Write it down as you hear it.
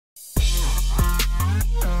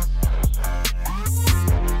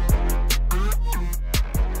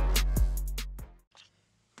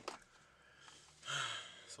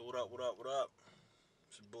What up?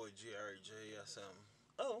 It's your boy GRJSM.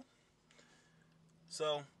 Oh.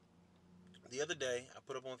 So, the other day, I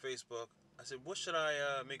put up on Facebook, I said, what should I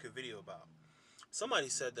make a video about? Somebody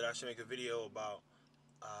said that I should make a video about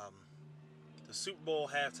the Super Bowl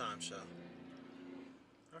halftime show.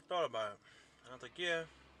 I thought about it. And I was like, yeah,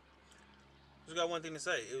 just got one thing to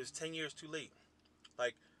say. It was 10 years too late.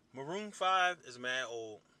 Like, Maroon 5 is mad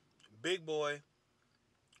old. Big Boy,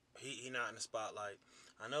 he not in the spotlight.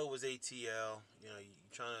 I know it was ATL, you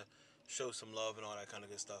trying to show some love and all that kind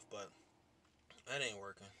of good stuff, but that ain't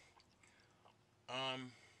working.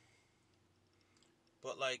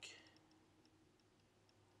 But like,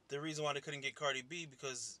 the reason why they couldn't get Cardi B,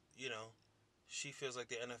 because, she feels like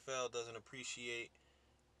the NFL doesn't appreciate,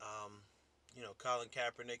 Colin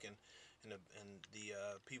Kaepernick and the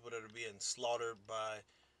people that are being slaughtered by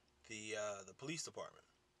the police department.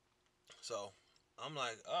 So I'm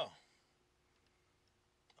like, oh,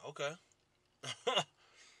 okay.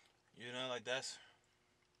 Like that's,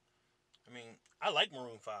 I like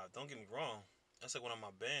Maroon 5, don't get me wrong. That's like one of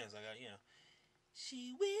my bands. I got,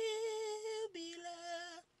 She Will Be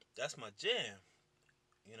Loved. That's my jam,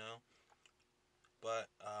 But,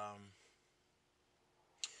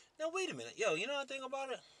 now wait a minute. Yo, you know what I think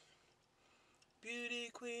about it? Beauty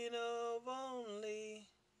queen of only,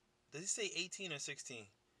 did he say 18 or 16?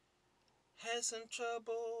 Had some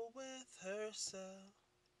trouble with herself.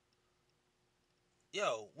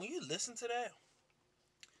 Yo, when you listen to that,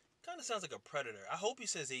 kind of sounds like a Predator. I hope he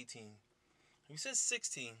says 18. If he says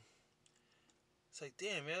 16, it's like,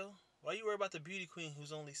 damn, yo, why you worry about the beauty queen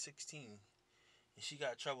who's only 16 and she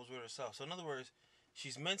got troubles with herself? So in other words,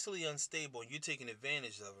 she's mentally unstable and you're taking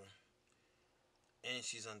advantage of her, and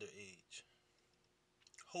she's underage.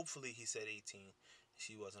 Hopefully he said 18.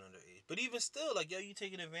 She wasn't underage. But even still, like, yo, you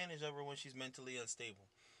taking advantage of her when she's mentally unstable.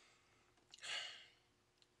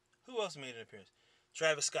 Who else made an appearance?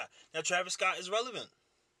 Travis Scott. Now, Travis Scott is relevant.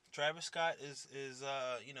 Travis Scott is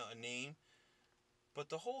a name. But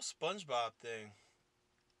the whole SpongeBob thing,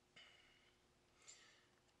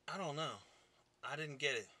 I don't know. I didn't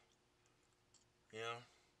get it.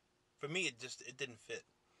 For me, it didn't fit.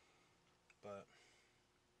 But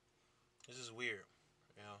this is weird,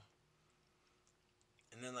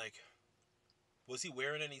 And then, like, was he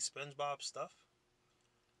wearing any SpongeBob stuff?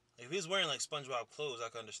 Like, if he was wearing, like, SpongeBob clothes, I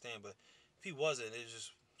could understand. But if he wasn't, it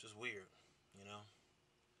was just weird,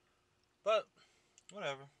 But,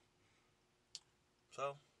 whatever.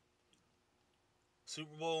 So,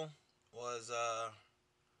 Super Bowl was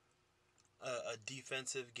a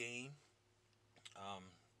defensive game.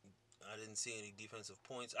 I didn't see any defensive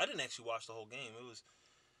points. I didn't actually watch the whole game.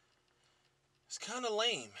 It's kind of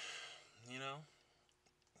lame,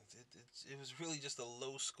 It was really just a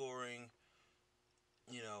low-scoring,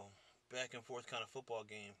 back and forth kind of football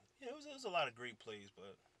game. It was a lot of great plays,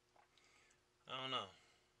 but I don't know.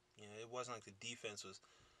 It wasn't like the defense was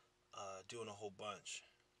doing a whole bunch.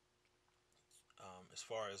 As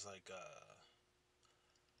far as like,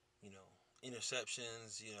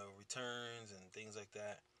 interceptions, returns and things like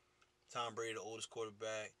that. Tom Brady, the oldest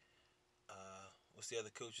quarterback. What's the other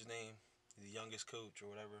coach's name? The youngest coach or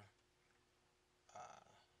whatever.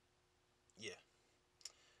 Yeah.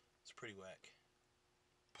 It's pretty whack.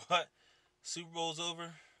 But Super Bowl's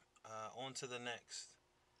over. On to the next.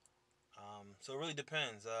 So it really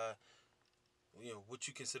depends. What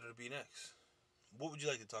you consider to be next. What would you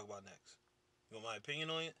like to talk about next? You want my opinion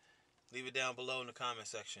on it? Leave it down below in the comment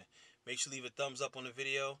section. Make sure to leave a thumbs up on the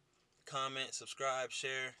video, comment, subscribe,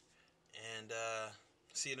 share, and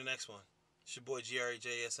see you in the next one. It's your boy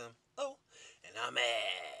GRJSM. Oh, and I'm out.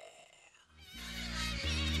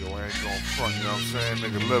 Yo, I ain't going front, you know what I'm saying?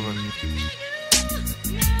 Nigga living.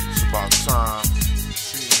 It's about time.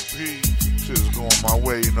 CP, shit's going my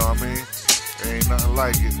way, you know what I mean? There ain't nothing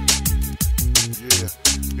like it. Yeah.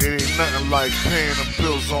 It ain't nothing like paying the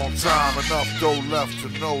bills on time. Enough dough left to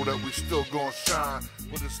know that we still gonna shine,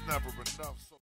 but it's never enough.